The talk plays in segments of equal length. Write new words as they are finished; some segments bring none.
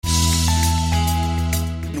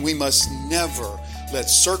must never let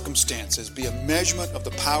circumstances be a measurement of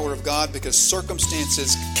the power of God, because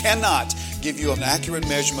circumstances cannot give you an accurate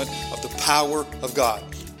measurement of the power of God.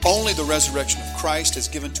 Only the resurrection of Christ is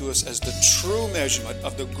given to us as the true measurement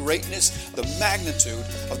of the greatness, the magnitude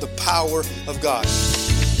of the power of God.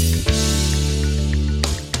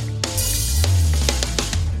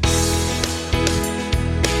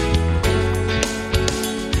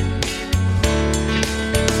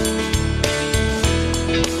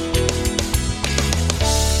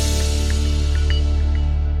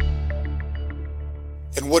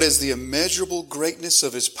 And what is the immeasurable greatness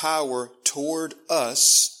of His power toward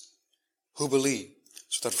us who believe?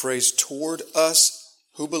 So that phrase, toward us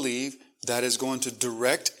who believe, that is going to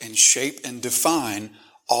direct and shape and define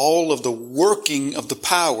all of the working of the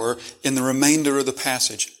power in the remainder of the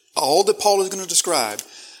passage. All that Paul is going to describe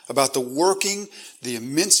about the working, the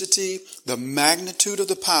immensity, the magnitude of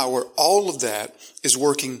the power, all of that is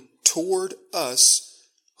working toward us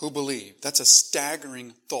who believe. That's a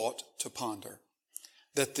staggering thought to ponder.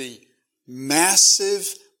 That the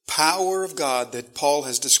massive power of God that Paul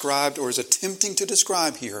has described or is attempting to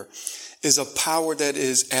describe here is a power that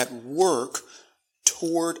is at work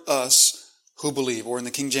toward us who believe, or in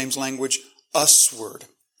the King James language, usward.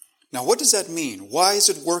 Now, what does that mean? Why is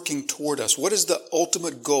it working toward us? What is the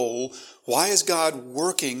ultimate goal? Why is God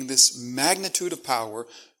working this magnitude of power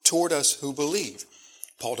toward us who believe?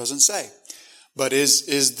 Paul doesn't say. But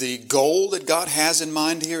is the goal that God has in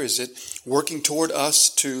mind here, is it working toward us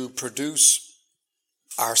to produce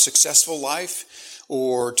our successful life,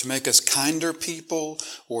 or to make us kinder people,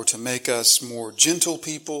 or to make us more gentle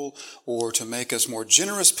people, or to make us more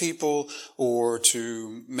generous people, or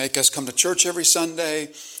to make us come to church every Sunday,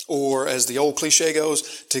 or, as the old cliche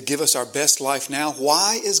goes, to give us our best life now?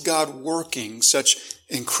 Why is God working such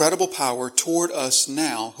incredible power toward us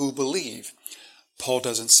now who believe? Paul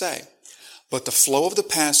doesn't say. But the flow of the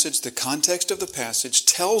passage, the context of the passage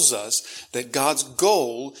tells us that God's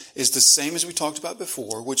goal is the same as we talked about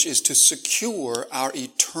before, which is to secure our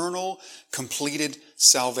eternal, completed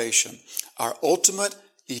salvation. Our ultimate,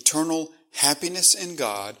 eternal happiness in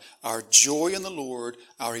God, our joy in the Lord,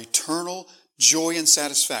 our eternal joy and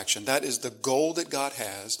satisfaction. That is the goal that God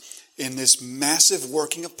has in this massive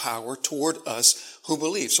working of power toward us who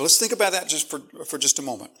believe. So let's think about that just for just a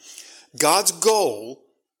moment. God's goal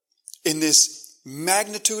in this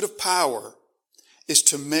magnitude of power is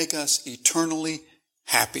to make us eternally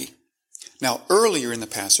happy. Now, earlier in the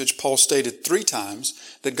passage, Paul stated 3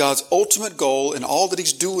 times that God's ultimate goal in all that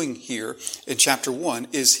he's doing here in chapter 1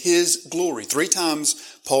 is His glory. 3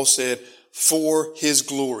 times Paul said, for His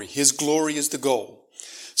glory. His glory is the goal.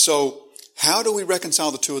 So, how do we reconcile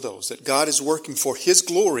the two of those? That God is working for His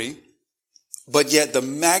glory, but yet the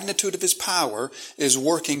magnitude of His power is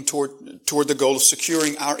working toward the goal of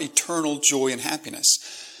securing our eternal joy and happiness.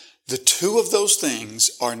 The two of those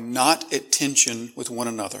things are not at tension with one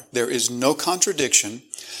another. There is no contradiction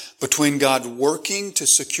between God working to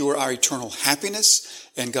secure our eternal happiness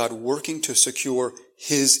and God working to secure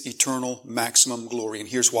His eternal maximum glory. And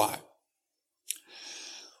here's why.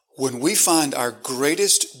 When we find our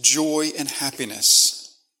greatest joy and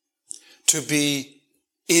happiness to be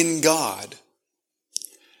in God,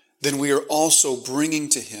 then we are also bringing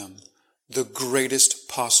to Him the greatest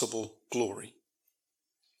possible glory.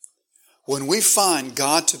 When we find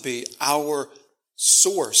God to be our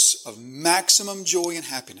source of maximum joy and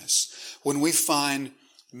happiness, when we find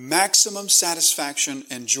maximum satisfaction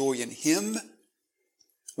and joy in Him,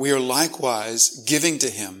 we are likewise giving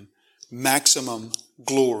to Him maximum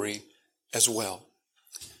glory as well.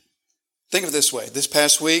 Think of it this way. This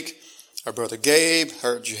past week, our brother Gabe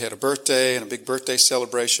heard you had a birthday and a big birthday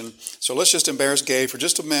celebration. So let's just embarrass Gabe for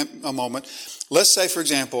just a moment. Let's say, for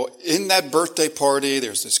example, in that birthday party,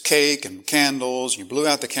 there's this cake and candles. You blew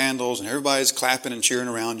out the candles and everybody's clapping and cheering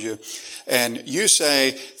around you. And you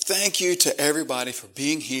say, thank you to everybody for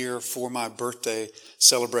being here for my birthday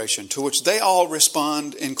celebration. To which they all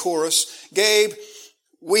respond in chorus, Gabe,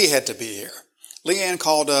 we had to be here. Leanne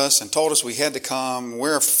called us and told us we had to come.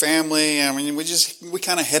 We're a family. I mean, we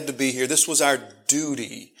kind of had to be here. This was our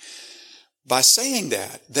duty. By saying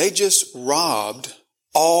that, they just robbed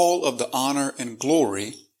all of the honor and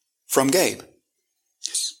glory from Gabe.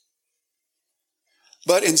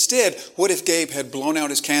 But instead, what if Gabe had blown out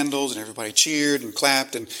his candles and everybody cheered and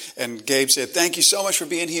clapped and Gabe said, thank you so much for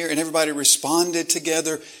being here, and everybody responded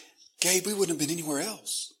together? Gabe, we wouldn't have been anywhere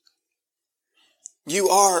else. You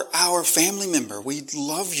are our family member. We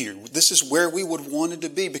love you. This is where we would wanted to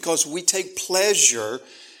be because we take pleasure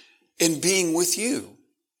in being with you.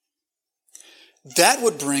 That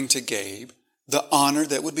would bring to Gabe the honor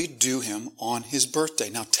that would be due him on his birthday.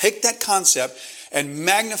 Now take that concept and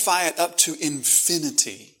magnify it up to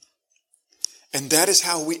infinity. And that is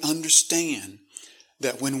how we understand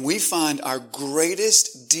that when we find our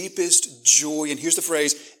greatest, deepest joy, and here's the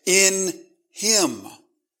phrase, in him,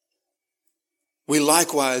 we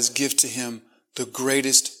likewise give to him the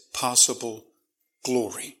greatest possible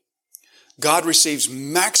glory. God receives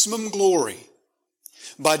maximum glory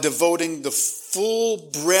by devoting the full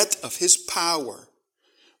breadth of his power,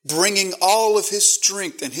 bringing all of his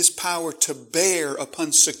strength and his power to bear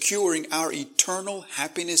upon securing our eternal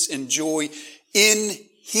happiness and joy in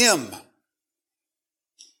him.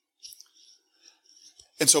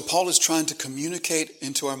 And so Paul is trying to communicate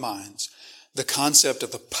into our minds the concept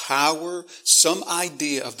of the power, some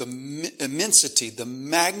idea of the immensity, the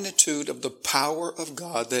magnitude of the power of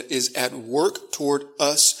God that is at work toward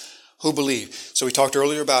us who believe. So we talked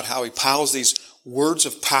earlier about how he piles these words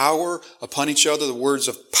of power upon each other, the words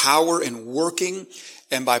of power and working.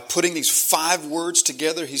 And by putting these 5 words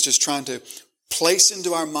together, he's just trying to place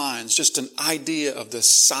into our minds just an idea of the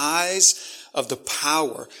size of the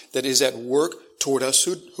power that is at work toward us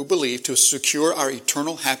who believe to secure our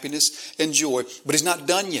eternal happiness and joy. But he's not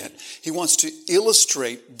done yet. He wants to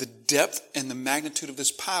illustrate the depth and the magnitude of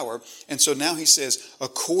this power. And so now he says,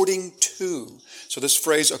 according to. So this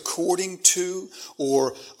phrase, according to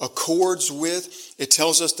or accords with, it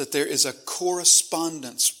tells us that there is a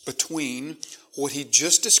correspondence between what he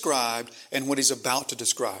just described and what he's about to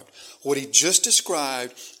describe. What he just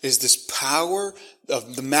described is this power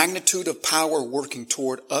of the magnitude of power working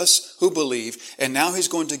toward us who believe. And now he's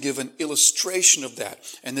going to give an illustration of that.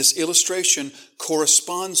 And this illustration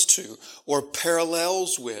corresponds to or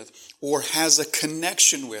parallels with or has a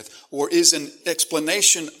connection with or is an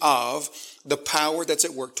explanation of the power that's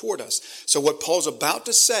at work toward us. So what Paul's about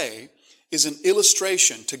to say is an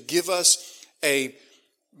illustration to give us a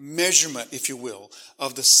measurement, if you will,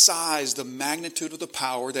 of the size, the magnitude of the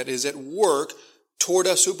power that is at work toward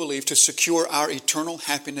us who believe to secure our eternal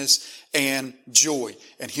happiness and joy.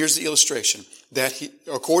 And here's the illustration, that he,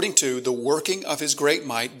 according to the working of his great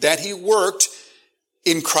might, that he worked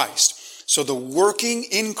in Christ. So the working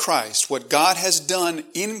in Christ, what God has done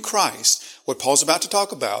in Christ, what Paul's about to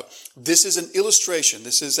talk about, this is an illustration.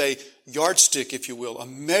 This is a yardstick, if you will, a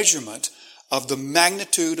measurement of the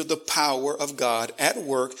magnitude of the power of God at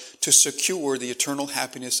work to secure the eternal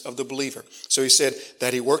happiness of the believer. So he said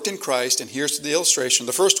that he worked in Christ, and here's the illustration.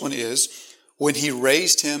 The first one is when he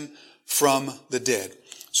raised him from the dead.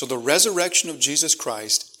 So the resurrection of Jesus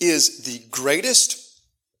Christ is the greatest,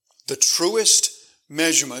 the truest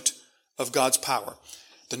measurement of God's power.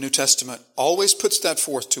 The New Testament always puts that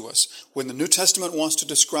forth to us. When the New Testament wants to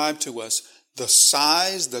describe to us the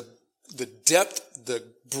size, the depth, the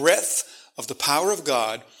breadth of the power of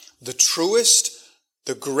God, the truest,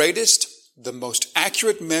 the greatest, the most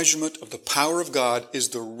accurate measurement of the power of God is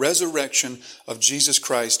the resurrection of Jesus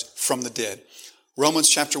Christ from the dead. Romans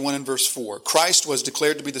chapter 1 and verse 4. Christ was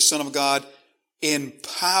declared to be the Son of God in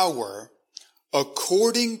power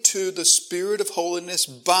according to the Spirit of holiness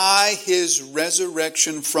by his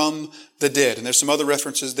resurrection from the dead. And there's some other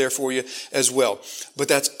references there for you as well. But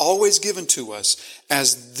that's always given to us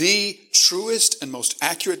as the truest and most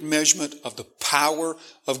accurate measurement of the power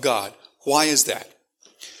of God. Why is that?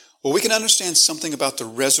 Well, we can understand something about the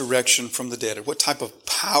resurrection from the dead and what type of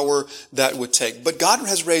power that would take. But God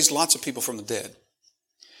has raised lots of people from the dead.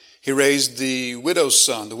 He raised the widow's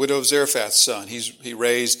son, the widow of Zarephath's son. He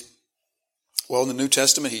raised, well, in the New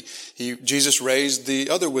Testament, Jesus raised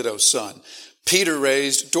the other widow's son. Peter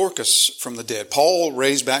raised Dorcas from the dead. Paul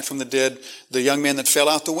raised back from the dead the young man that fell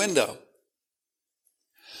out the window.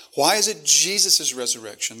 Why is it Jesus'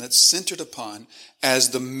 resurrection that's centered upon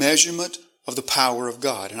as the measurement of the power of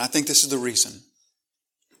God? And I think this is the reason.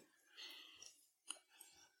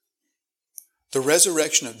 The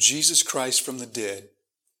resurrection of Jesus Christ from the dead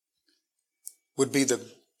would be the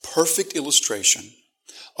perfect illustration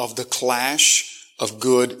of the clash of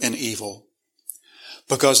good and evil.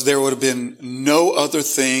 Because there would have been no other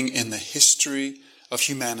thing in the history of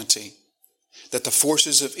humanity that the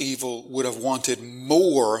forces of evil would have wanted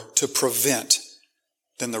more to prevent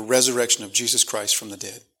than the resurrection of Jesus Christ from the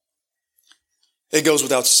dead. It goes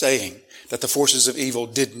without saying that the forces of evil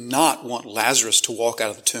did not want Lazarus to walk out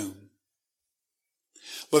of the tomb.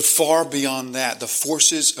 But far beyond that, the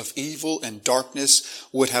forces of evil and darkness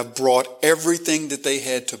would have brought everything that they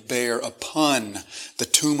had to bear upon the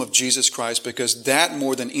tomb of Jesus Christ, because that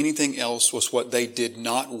more than anything else was what they did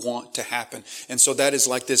not want to happen. And so that is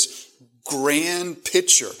like this grand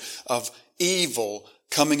picture of evil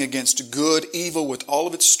coming against good, evil with all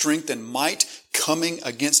of its strength and might, coming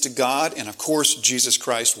against God. And of course, Jesus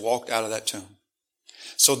Christ walked out of that tomb.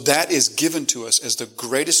 So that is given to us as the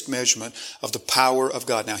greatest measurement of the power of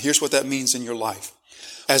God. Now, here's what that means in your life.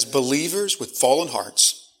 As believers with fallen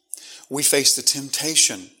hearts, we face the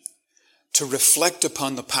temptation to reflect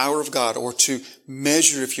upon the power of God, or to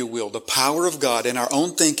measure, if you will, the power of God in our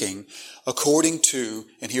own thinking according to,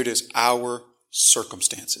 and here it is, our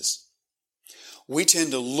circumstances. We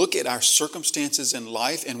tend to look at our circumstances in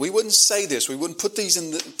life, and we wouldn't say this, we wouldn't put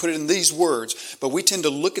it in these words, but we tend to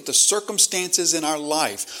look at the circumstances in our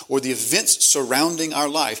life or the events surrounding our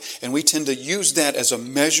life, and we tend to use that as a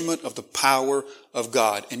measurement of the power of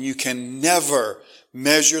God. And you can never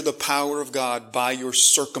measure the power of God by your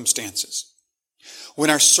circumstances. When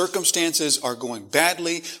our circumstances are going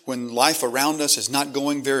badly, when life around us is not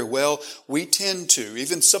going very well, we tend to,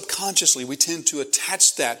 even subconsciously, we tend to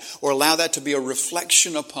attach that or allow that to be a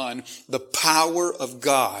reflection upon the power of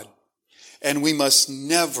God. And we must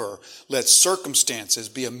never let circumstances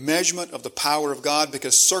be a measurement of the power of God,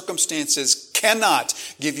 because circumstances cannot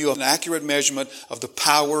give you an accurate measurement of the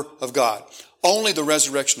power of God. Only the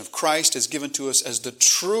resurrection of Christ is given to us as the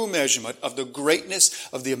true measurement of the greatness,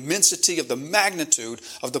 of the immensity, of the magnitude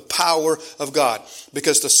of the power of God.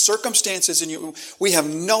 Because the circumstances we have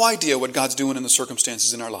no idea what God's doing in the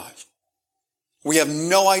circumstances in our life. We have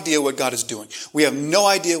no idea what God is doing. We have no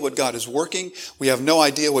idea what God is working. We have no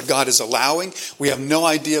idea what God is allowing. We have no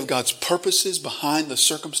idea of God's purposes behind the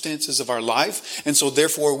circumstances of our life. And so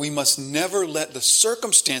therefore we must never let the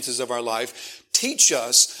circumstances of our life teach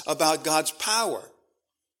us about God's power.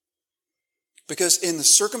 Because in the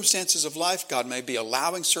circumstances of life, God may be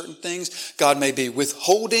allowing certain things. God may be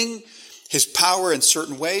withholding His power in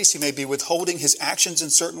certain ways. He may be withholding His actions in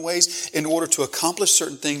certain ways in order to accomplish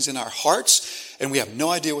certain things in our hearts. And we have no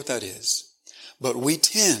idea what that is. But we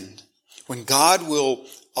tend, when God will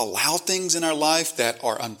allow things in our life that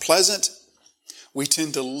are unpleasant, we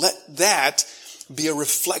tend to let that be a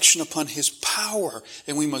reflection upon His power.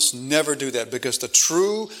 And we must never do that, because the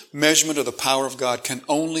true measurement of the power of God can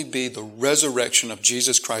only be the resurrection of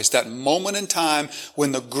Jesus Christ. That moment in time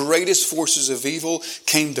when the greatest forces of evil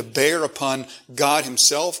came to bear upon God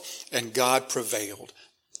Himself, and God prevailed.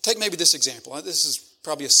 Take maybe this example. This is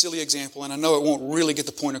probably a silly example, and I know it won't really get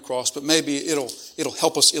the point across, but maybe it'll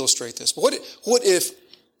help us illustrate this. But what if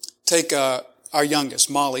take our youngest,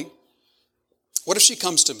 Molly. What if she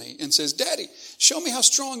comes to me and says, "Daddy, show me how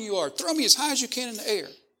strong you are. Throw me as high as you can in the air.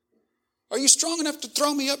 Are you strong enough to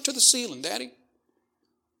throw me up to the ceiling, Daddy?"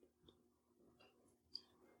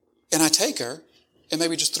 And I take her and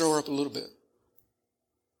maybe just throw her up a little bit.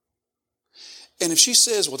 And if she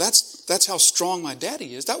says, "Well, that's how strong my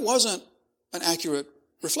daddy is," that wasn't an accurate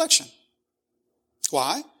reflection.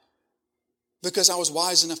 Why? Because I was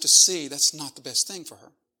wise enough to see that's not the best thing for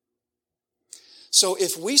her. So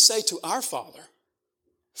if we say to our Father,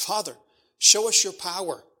 "Father, show us your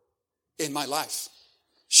power in my life.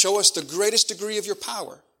 Show us the greatest degree of your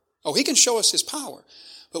power." Oh, He can show us His power,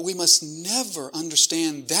 but we must never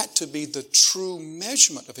understand that to be the true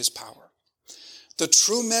measurement of His power. The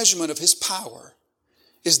true measurement of His power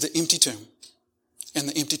is the empty tomb, and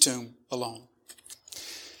the empty tomb alone.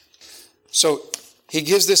 So He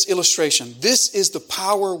gives this illustration. This is the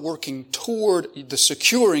power working toward the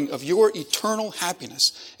securing of your eternal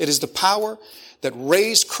happiness. It is the power that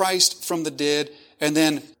raised Christ from the dead and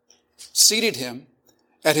then seated Him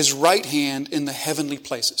at His right hand in the heavenly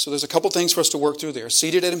places. So there's a couple things for us to work through there.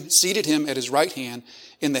 Seated Him at His right hand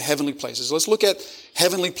in the heavenly places. Let's look at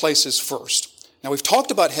heavenly places first. Now, we've talked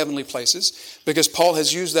about heavenly places because Paul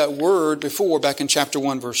has used that word before back in chapter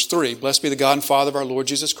 1, verse 3. "Blessed be the God and Father of our Lord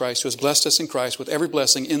Jesus Christ, who has blessed us in Christ with every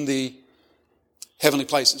blessing in the heavenly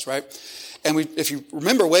places," right? And if you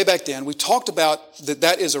remember way back then, we talked about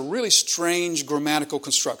that is a really strange grammatical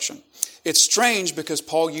construction. It's strange because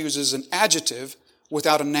Paul uses an adjective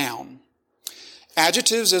without a noun.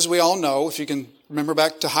 Adjectives, as we all know, if you can remember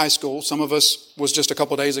back to high school, some of us was just a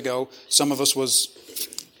couple days ago, some of us was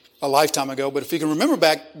a lifetime ago, but if you can remember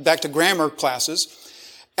back to grammar classes,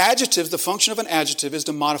 adjectives, the function of an adjective is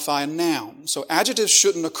to modify a noun. So adjectives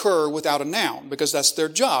shouldn't occur without a noun because that's their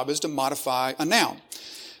job, is to modify a noun.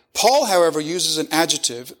 Paul, however, uses an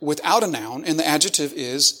adjective without a noun, and the adjective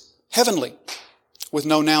is heavenly, with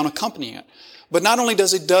no noun accompanying it. But not only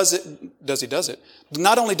does he do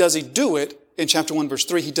it in chapter 1, verse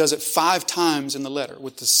 3, he does it 5 times in the letter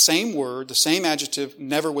with the same word, the same adjective,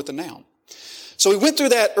 never with a noun. So we went through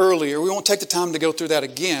that earlier. We won't take the time to go through that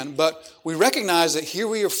again, but we recognize that here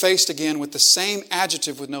we are faced again with the same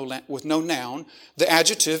adjective with no noun. The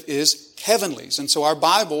adjective is heavenlies. And so our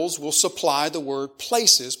Bibles will supply the word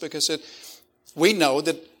places because we know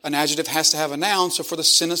that an adjective has to have a noun. So for the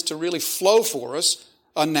sentence to really flow for us,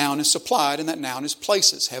 a noun is supplied, and that noun is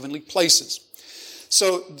places, heavenly places.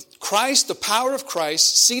 So Christ, the power of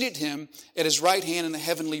Christ, seated him at his right hand in the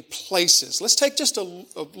heavenly places. Let's take just a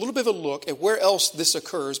little bit of a look at where else this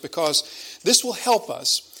occurs, because this will help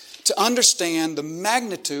us to understand the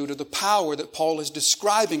magnitude of the power that Paul is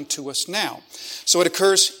describing to us now. So it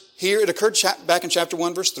occurs here. It occurred back in chapter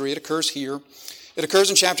 1, verse 3. It occurs here. It occurs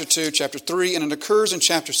in chapter 2, chapter 3, and it occurs in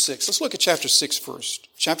chapter 6. Let's look at chapter 6 first.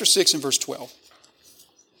 Chapter 6 and verse 12.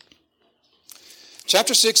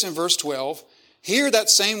 Chapter 6 and verse 12. Here, that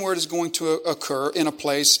same word is going to occur in a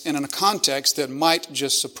place and in a context that might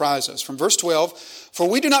just surprise us. From verse 12, for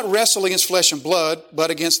we do not wrestle against flesh and blood, but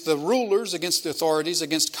against the rulers, against the authorities,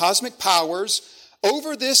 against cosmic powers,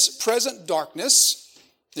 over this present darkness.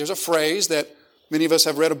 There's a phrase that many of us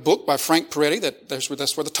have read a book by Frank Peretti, that's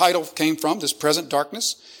where the title came from, this present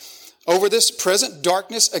darkness. Over this present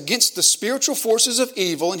darkness against the spiritual forces of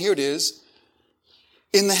evil, and here it is,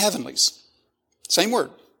 in the heavenlies. Same word.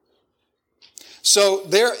 So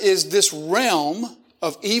there is this realm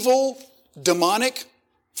of evil, demonic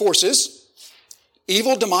forces,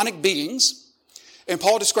 evil, demonic beings, and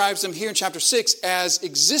Paul describes them here in chapter 6 as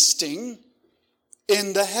existing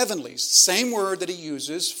in the heavenlies. Same word that he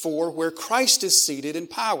uses for where Christ is seated in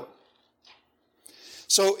power.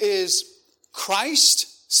 So is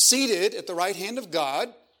Christ seated at the right hand of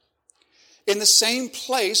God in the same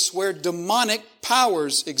place where demonic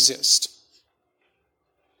powers exist?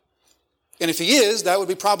 And if he is, that would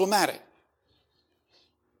be problematic.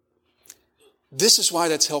 This is why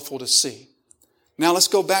that's helpful to see. Now let's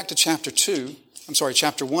go back to chapter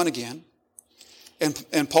 1 again.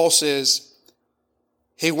 And Paul says,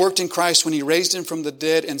 he worked in Christ when he raised him from the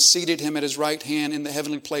dead and seated him at his right hand in the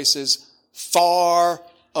heavenly places, far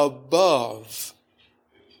above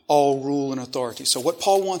all rule and authority. So what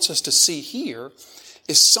Paul wants us to see here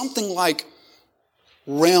is something like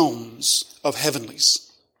realms of heavenlies.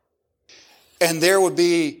 And there would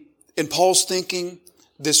be, in Paul's thinking,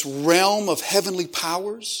 this realm of heavenly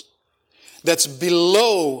powers that's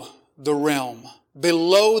below the realm,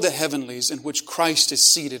 below the heavenlies in which Christ is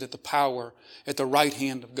seated at the power, at the right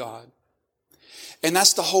hand of God. And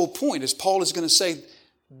that's the whole point, is Paul is going to say,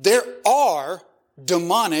 there are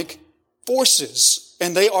demonic forces,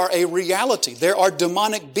 and they are a reality. There are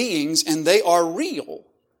demonic beings, and they are real.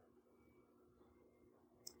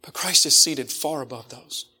 But Christ is seated far above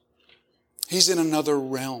those. He's in another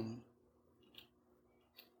realm.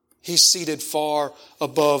 He's seated far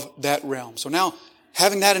above that realm. So now,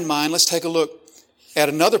 having that in mind, let's take a look at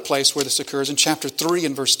another place where this occurs in chapter 3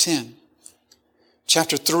 and verse 10.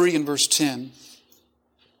 Chapter 3 and verse 10.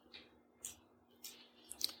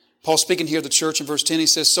 Paul speaking here to the church in verse 10, he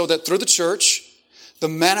says, so that through the church, the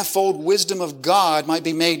manifold wisdom of God might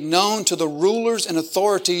be made known to the rulers and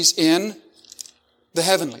authorities in the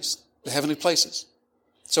heavenlies, the heavenly places.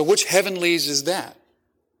 So which heavenlies is that?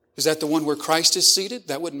 Is that the one where Christ is seated?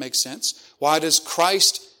 That wouldn't make sense. Why does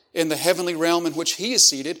Christ in the heavenly realm in which he is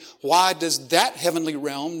seated, why does that heavenly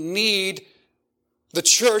realm need the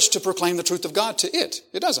church to proclaim the truth of God to it?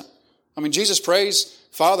 It doesn't. I mean, Jesus prays,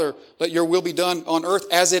 Father, let your will be done on earth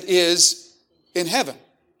as it is in heaven.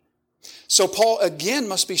 So Paul again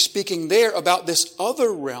must be speaking there about this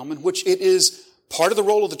other realm in which it is part of the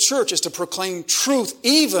role of the church is to proclaim truth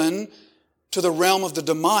even to the realm of the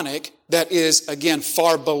demonic that is, again,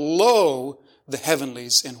 far below the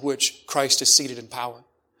heavenlies in which Christ is seated in power.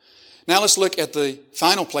 Now let's look at the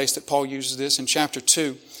final place that Paul uses this in chapter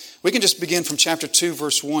 2. We can just begin from chapter 2,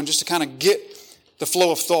 verse 1, just to kind of get the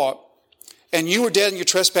flow of thought. And you were dead in your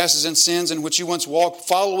trespasses and sins in which you once walked,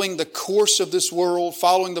 following the course of this world,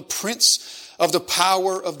 following the prince of the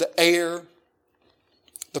power of the air.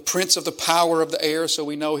 The prince of the power of the air. So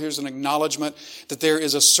we know here's an acknowledgement that there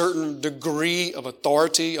is a certain degree of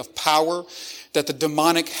authority, of power that the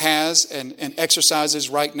demonic has and exercises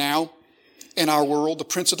right now in our world. The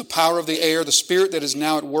prince of the power of the air, the spirit that is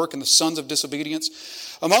now at work in the sons of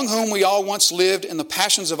disobedience, among whom we all once lived in the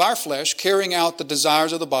passions of our flesh, carrying out the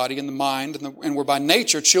desires of the body and the mind, and were by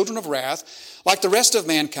nature children of wrath, like the rest of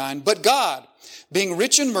mankind. But God, being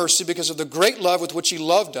rich in mercy because of the great love with which he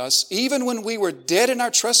loved us, even when we were dead in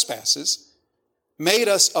our trespasses, made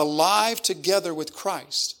us alive together with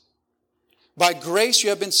Christ. By grace you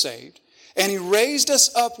have been saved, and he raised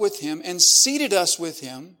us up with him and seated us with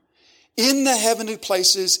him in the heavenly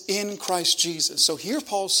places in Christ Jesus. So here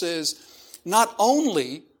Paul says, not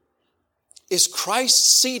only is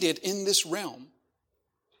Christ seated in this realm,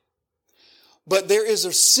 but there is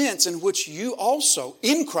a sense in which you also,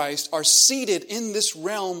 in Christ, are seated in this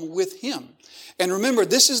realm with Him. And remember,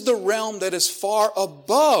 this is the realm that is far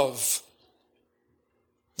above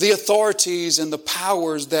the authorities and the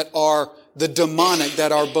powers that are the demonic,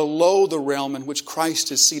 that are below the realm in which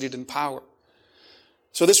Christ is seated in power.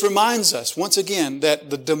 So this reminds us, once again, that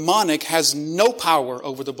the demonic has no power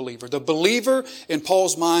over the believer. The believer, in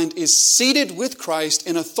Paul's mind, is seated with Christ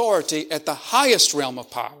in authority at the highest realm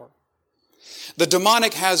of power. The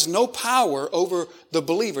demonic has no power over the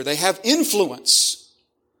believer. They have influence,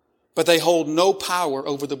 but they hold no power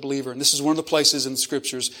over the believer. And this is one of the places in the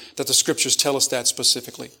Scriptures that the Scriptures tell us that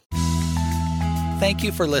specifically. Thank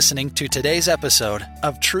you for listening to today's episode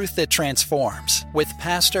of Truth That Transforms with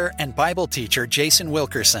pastor and Bible teacher Jason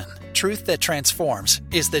Wilkerson. Truth That Transforms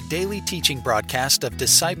is the daily teaching broadcast of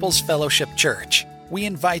Disciples Fellowship Church. We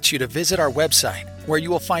invite you to visit our website, where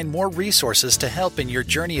you will find more resources to help in your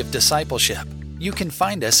journey of discipleship. You can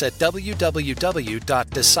find us at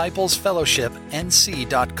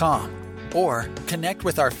www.disciplesfellowshipnc.com or connect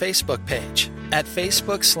with our Facebook page at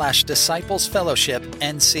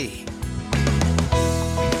Facebook/DisciplesFellowshipNC.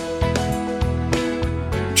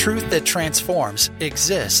 Truth That Transforms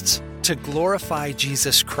exists to glorify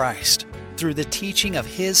Jesus Christ through the teaching of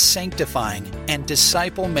His sanctifying and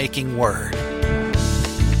disciple-making Word.